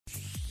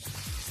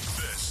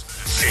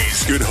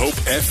This is Good Hope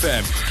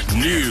FM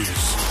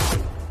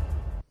News.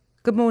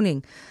 Good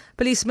morning.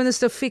 Police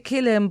Minister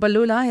Fikile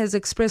Mbalula has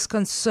expressed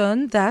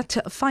concern that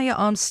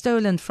firearms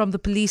stolen from the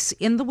police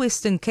in the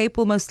Western Cape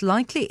will most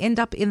likely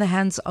end up in the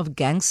hands of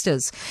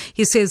gangsters.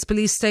 He says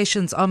police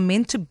stations are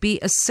meant to be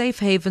a safe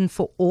haven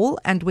for all,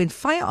 and when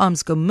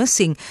firearms go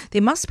missing,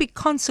 there must be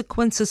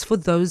consequences for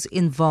those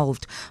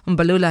involved.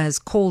 Mbalula has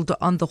called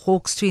on the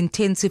Hawks to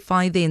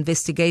intensify the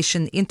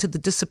investigation into the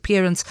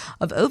disappearance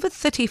of over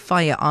 30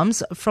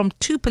 firearms from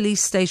 2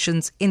 police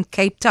stations in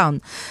Cape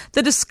Town.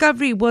 The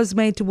discovery was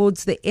made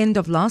towards the end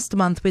of last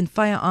month when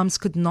firearms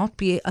could not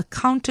be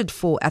accounted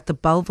for at the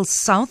Bellville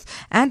South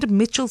and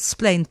Mitchells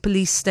Plain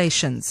police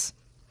stations.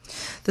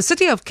 The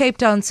City of Cape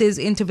Town says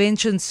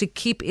interventions to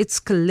keep its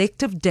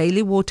collective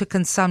daily water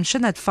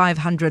consumption at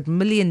 500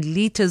 million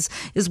litres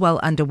is well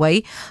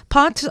underway.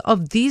 Part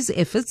of these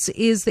efforts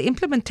is the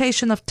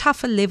implementation of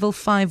tougher Level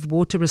 5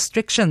 water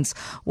restrictions.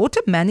 Water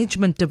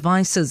management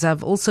devices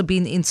have also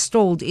been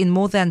installed in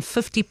more than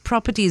 50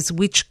 properties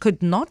which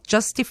could not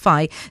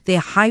justify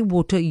their high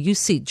water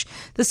usage.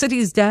 The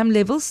city's dam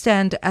levels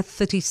stand at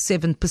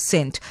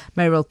 37%.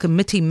 Mayoral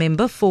Committee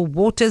member for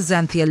Water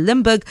Xanthia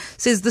Limburg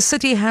says the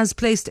city has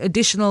placed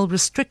additional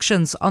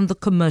restrictions on the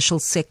commercial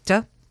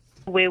sector.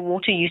 Where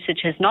water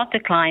usage has not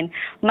declined,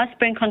 must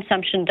bring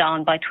consumption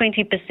down by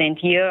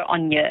 20% year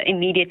on year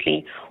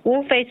immediately,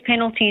 or face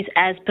penalties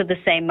as per the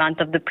same month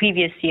of the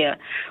previous year.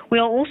 We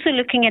are also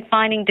looking at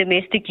fining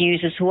domestic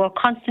users who are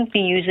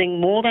constantly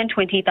using more than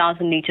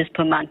 20,000 litres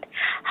per month.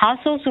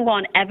 Households who are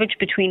on average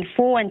between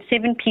 4 and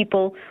 7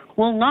 people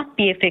will not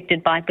be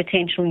affected by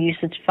potential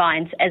usage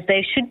fines, as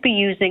they should be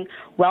using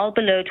well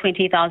below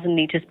 20,000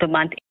 litres per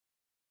month.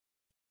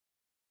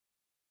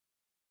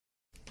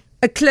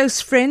 A close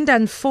friend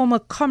and former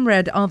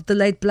comrade of the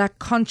late Black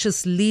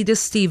conscious leader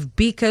Steve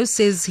Biko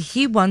says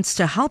he wants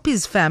to help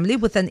his family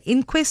with an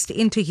inquest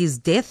into his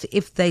death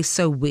if they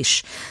so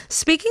wish.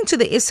 Speaking to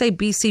the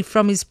SABC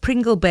from his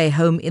Pringle Bay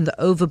home in the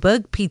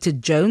Overberg, Peter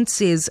Jones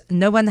says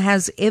no one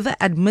has ever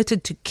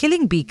admitted to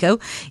killing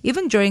Biko,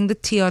 even during the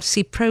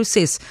TRC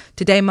process.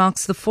 Today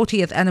marks the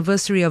 40th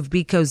anniversary of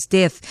Biko's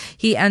death.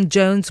 He and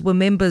Jones were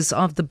members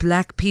of the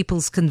Black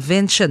People's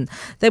Convention.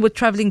 They were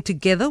travelling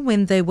together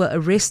when they were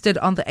arrested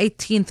on the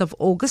 18th of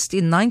August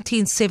in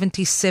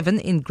 1977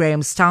 in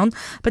Grahamstown,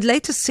 but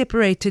later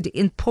separated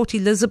in Port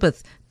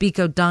Elizabeth.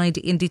 Biko died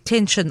in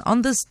detention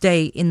on this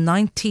day in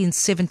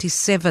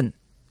 1977.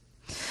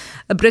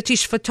 A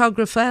British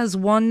photographer has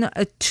won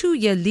a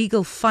 2-year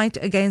legal fight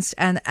against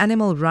an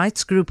animal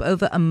rights group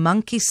over a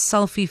monkey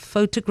selfie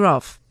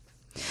photograph.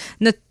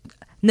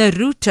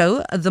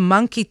 Naruto, the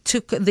monkey,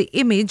 took the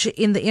image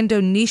in the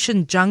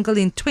Indonesian jungle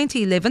in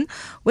 2011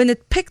 when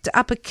it picked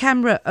up a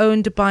camera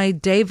owned by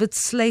David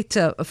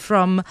Slater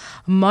from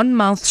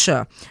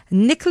Monmouthshire.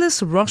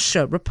 Nicholas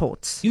Rocha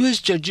reports. US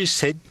judges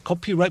said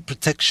copyright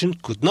protection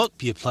could not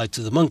be applied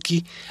to the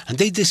monkey, and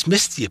they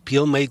dismissed the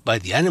appeal made by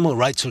the animal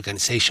rights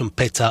organization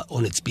PETA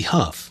on its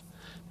behalf.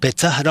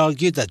 PETA had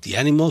argued that the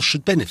animal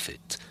should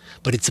benefit,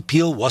 but its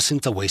appeal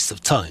wasn't a waste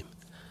of time.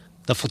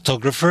 The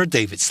photographer,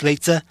 David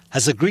Slater,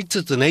 has agreed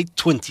to donate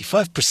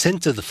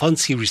 25% of the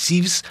funds he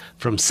receives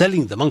from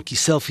selling the monkey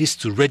selfies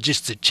to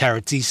registered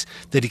charities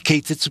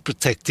dedicated to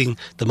protecting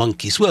the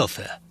monkey's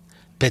welfare.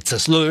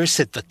 PETA's lawyer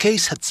said the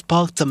case had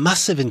sparked a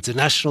massive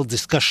international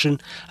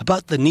discussion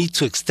about the need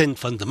to extend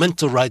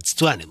fundamental rights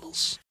to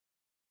animals.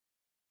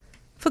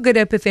 For Good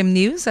Hope FM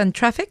News and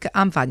Traffic,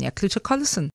 I'm Vanya Kluter-Collison.